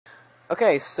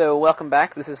Okay, so welcome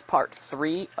back. This is part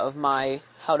 3 of my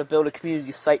How to Build a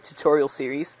Community Site tutorial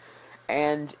series.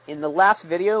 And in the last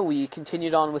video, we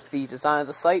continued on with the design of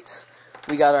the site.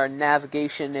 We got our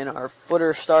navigation and our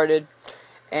footer started,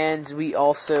 and we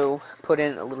also put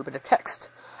in a little bit of text.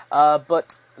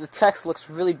 But the text looks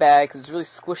really bad because it's really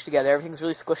squished together. Everything's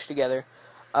really squished together.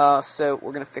 So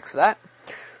we're going to fix that.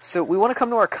 So we want to come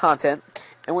to our content,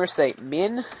 and we're going to say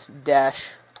min-height.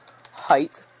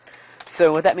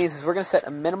 So what that means is we're going to set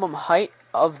a minimum height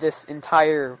of this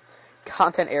entire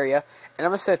content area, and I'm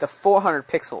going to set it to 400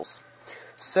 pixels.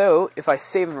 So if I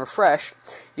save and refresh,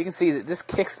 you can see that this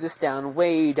kicks this down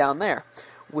way down there,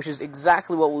 which is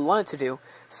exactly what we want it to do.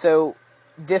 So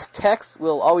this text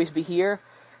will always be here,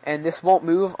 and this won't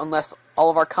move unless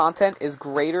all of our content is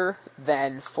greater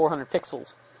than 400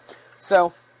 pixels.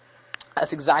 So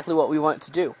that's exactly what we want it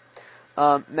to do.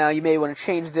 Now you may want to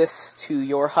change this to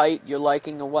your height, your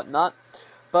liking, and whatnot.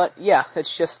 But yeah,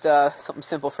 it's just something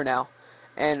simple for now,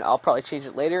 and I'll probably change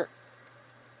it later.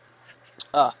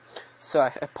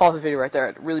 Sorry, I paused the video right there. I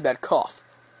had a really bad cough.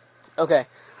 Okay,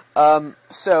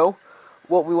 so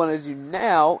what we want to do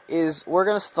now is we're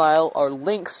going to style our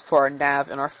links for our nav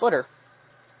and our footer.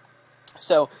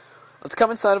 So let's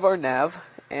come inside of our nav,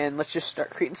 and let's just start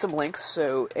creating some links.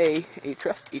 So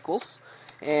href equals,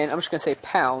 and I'm just going to say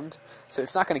pound, so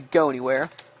it's not going to go anywhere.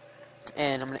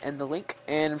 And I'm going to end the link,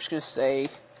 and I'm just going to say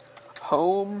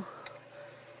home,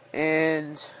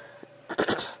 and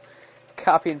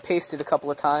copy and paste it a couple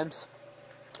of times.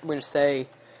 I'm going to say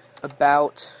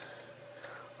about,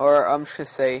 or I'm just going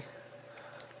to say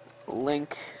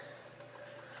link,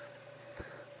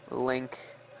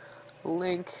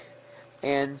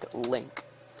 and link.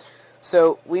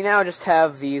 So we now just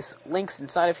have these links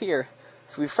inside of here.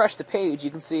 If we refresh the page,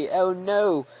 you can see, oh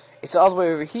no, it's all the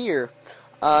way over here.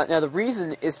 Now the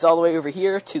reason it's all the way over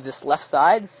here to this left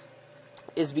side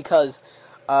is because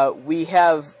we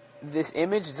have this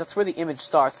image. That's where the image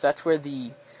starts. That's where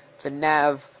the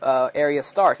nav area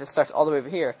starts. It starts all the way over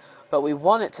here. But we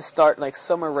want it to start like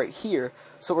somewhere right here.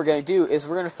 So what we're going to do is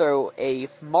we're going to throw a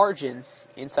margin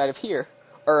inside of here,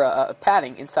 or a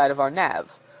padding inside of our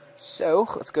nav. So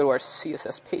let's go to our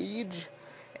CSS page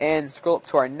and scroll up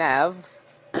to our nav.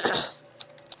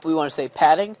 We want to say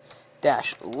padding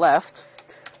dash left.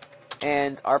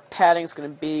 And our padding is going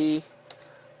to be,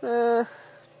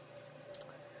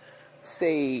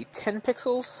 say 10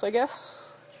 pixels, I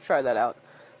guess. Let's try that out.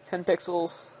 10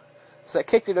 pixels. So that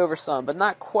kicked it over some, but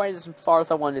not quite as far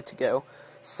as I wanted it to go.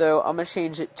 So I'm going to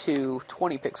change it to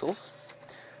 20 pixels.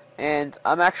 And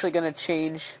I'm actually going to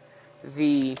change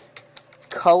the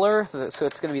color, so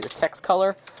it's going to be the text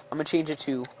color. I'm going to change it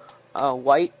to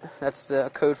white. That's the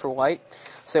code for white.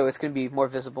 So it's going to be more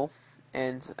visible.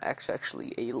 And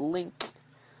actually a link.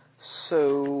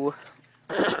 So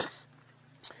we're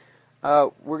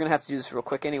gonna have to do this real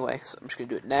quick anyway, so I'm just gonna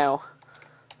do it now.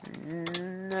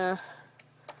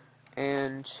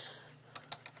 And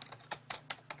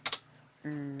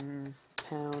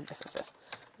pound FFF.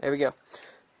 There we go.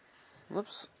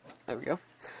 Whoops. There we go.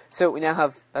 So we now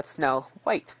have, that's now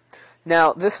white.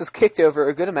 Now this is kicked over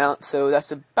a good amount, so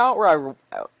that's about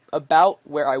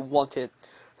where I want it.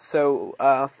 So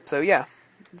yeah.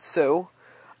 So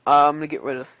I'm gonna get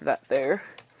rid of that there,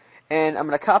 and I'm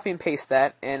gonna copy and paste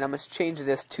that, and I'm gonna change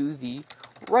this to the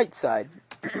right side.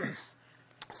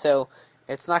 So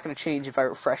it's not gonna change if I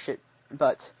refresh it,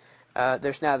 but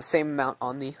there's now the same amount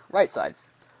on the right side.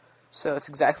 So it's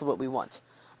exactly what we want.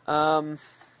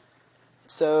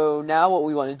 So now what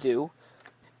we want to do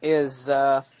is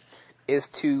to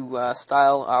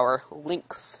style our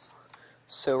links.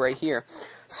 So right here.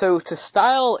 So to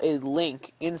style a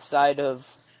link inside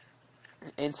of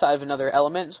another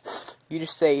element, you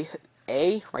just say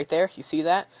A right there. You see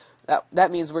that?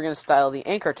 That means we're going to style the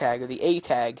anchor tag, or the A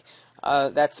tag.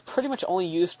 That's pretty much only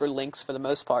used for links for the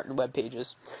most part in web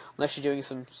pages, unless you're doing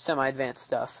some semi-advanced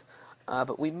stuff.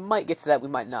 But we might get to that, we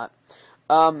might not.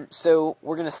 So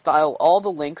we're going to style all the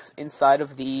links inside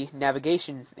of the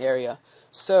navigation area.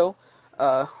 So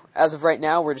as of right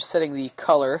now, we're just setting the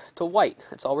color to white.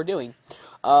 That's all we're doing.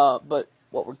 But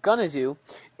what we're going to do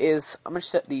is I'm going to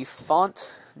set the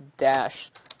font dash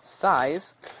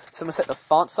size. So I'm going to set the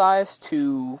font size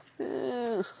to,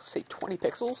 say 20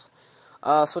 pixels.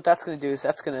 So what that's going to do is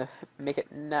that's going to make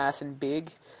it nice and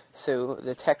big, so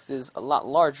the text is a lot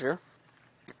larger,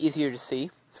 easier to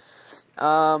see.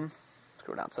 Scroll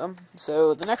down some.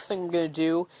 So the next thing I'm going to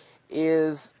do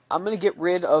is I'm going to get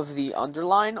rid of the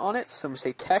underline on it. So I'm going to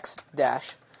say text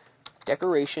dash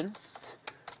decoration.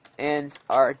 And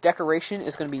our decoration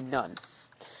is going to be none.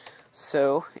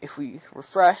 So if we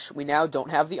refresh, we now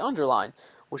don't have the underline,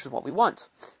 which is what we want.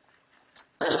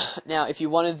 Now, if you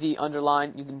wanted the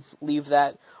underline, you can leave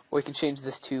that, or you can change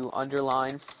this to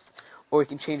underline, or you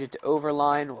can change it to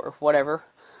overline, or whatever.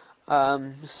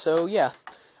 So yeah.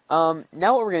 Now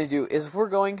what we're going to do is we're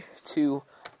going to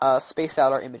space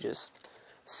out our images.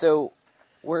 So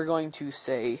we're going to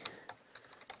say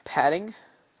padding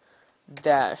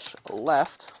dash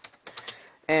left,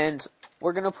 and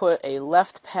we're going to put a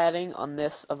left padding on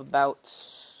this of about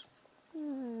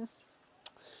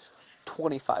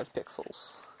 25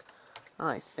 pixels,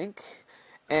 I think.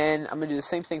 And I'm going to do the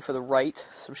same thing for the right,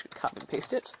 so I'm just going to copy and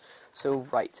paste it. So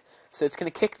right. So it's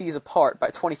going to kick these apart by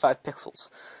 25 pixels.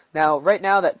 Now, right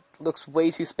now that looks way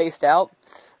too spaced out,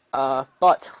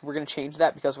 but we're going to change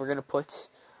that because we're going to put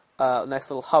a nice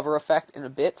little hover effect in a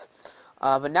bit.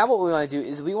 But now what we want to do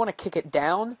is we want to kick it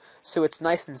down so it's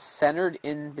nice and centered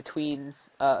in between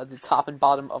the top and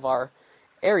bottom of our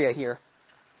area here.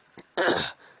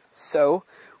 So,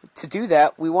 to do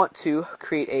that, we want to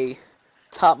create a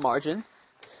top margin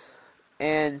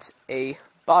and a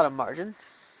bottom margin,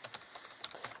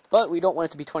 but we don't want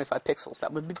it to be 25 pixels.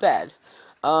 That would be bad.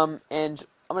 And I'm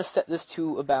going to set this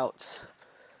to about,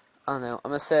 I don't know,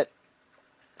 I'm going to set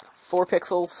 4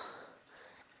 pixels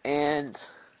and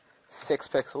 6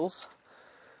 pixels.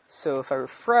 So if I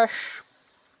refresh,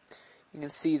 you can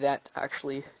see that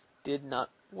actually did not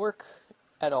work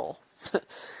at all.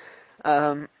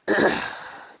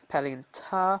 Padding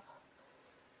top,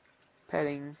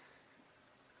 padding,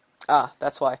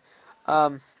 that's why.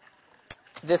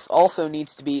 This also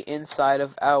needs to be inside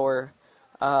of our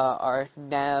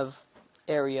nav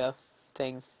area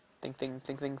thing,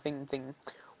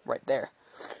 right there.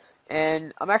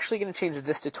 And I'm actually going to change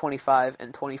this to 25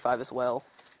 and 25 as well,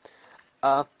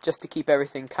 just to keep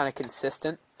everything kind of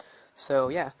consistent. So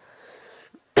yeah.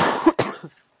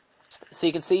 So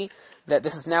you can see that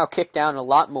this is now kicked down a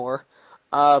lot more,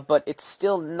 but it's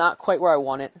still not quite where I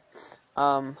want it.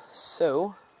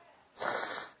 Actually,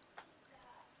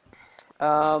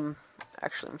 I'm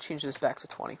going to change this back to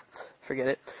 20. Forget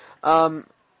it.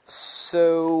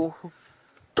 Sorry,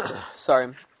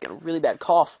 I'm getting a really bad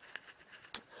cough.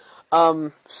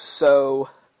 So,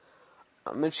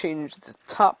 I'm going to change the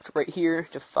top right here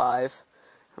to 5.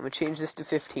 I'm going to change this to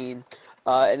 15.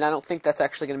 And I don't think that's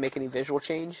actually going to make any visual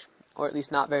change, or at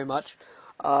least not very much.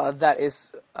 That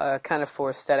is kind of for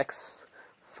aesthetics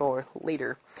for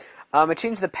later. I'm going to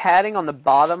change the padding on the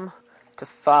bottom to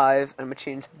 5, and I'm going to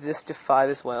change this to 5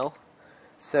 as well.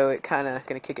 So it kind of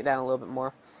going to kick it down a little bit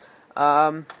more.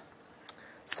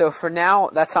 So for now,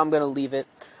 that's how I'm going to leave it.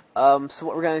 So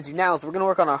what we're going to do now is we're going to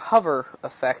work on our hover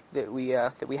effect that we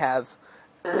have.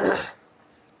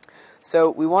 So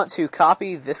we want to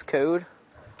copy this code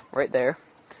right there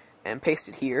and paste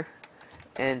it here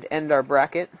and end our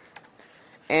bracket.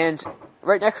 And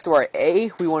right next to our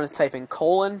A, we want to type in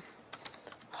colon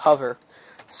hover.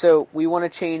 So we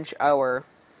want to change our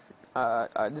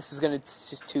this is going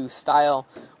to style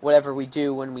whatever we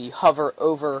do when we hover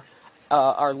over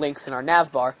our links in our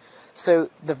nav bar. So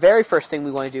the very first thing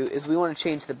we want to do is we want to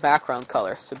change the background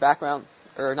color. So background,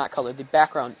 or not color, the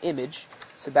background image.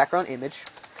 So background image.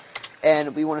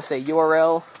 And we want to say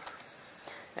URL,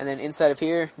 and then inside of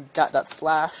here,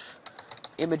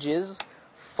 / images /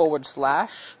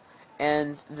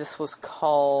 and this was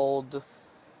called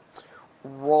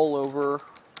rollover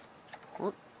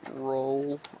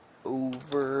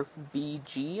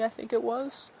BG, I think it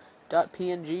was,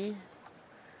 .png,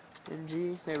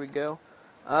 there we go.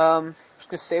 Just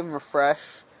gonna save and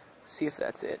refresh, see if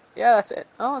that's it. Yeah, that's it.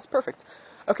 Oh, that's perfect.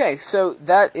 Okay, so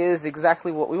that is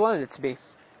exactly what we wanted it to be.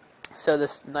 So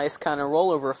this nice kind of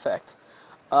rollover effect.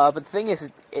 But the thing is,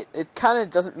 it kind of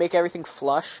doesn't make everything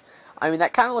flush. I mean,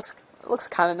 that kind of looks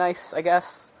kind of nice, I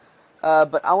guess.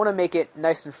 But I want to make it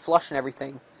nice and flush and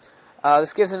everything.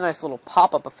 This gives it a nice little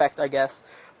pop-up effect, I guess.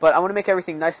 But I want to make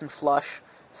everything nice and flush,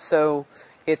 so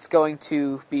it's going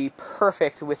to be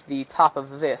perfect with the top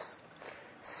of this.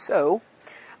 So,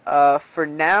 for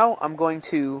now, I'm going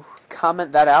to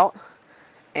comment that out,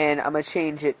 and I'm going to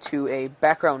change it to a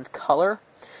background color.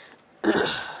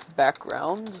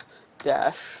 Background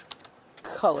dash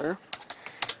color,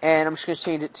 and I'm just going to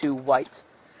change it to white,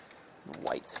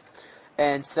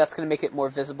 and so that's going to make it more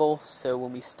visible, so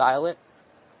when we style it,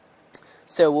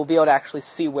 so we'll be able to actually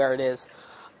see where it is.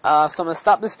 So I'm going to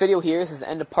stop this video here. This is the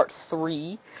end of part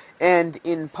 3, and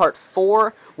in part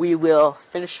 4 we will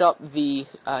finish up the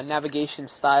navigation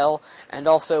style, and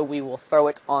also we will throw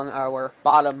it on our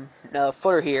bottom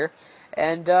footer here,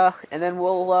 and then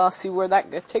we'll see where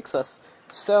that takes us.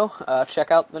 So check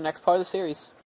out the next part of the series.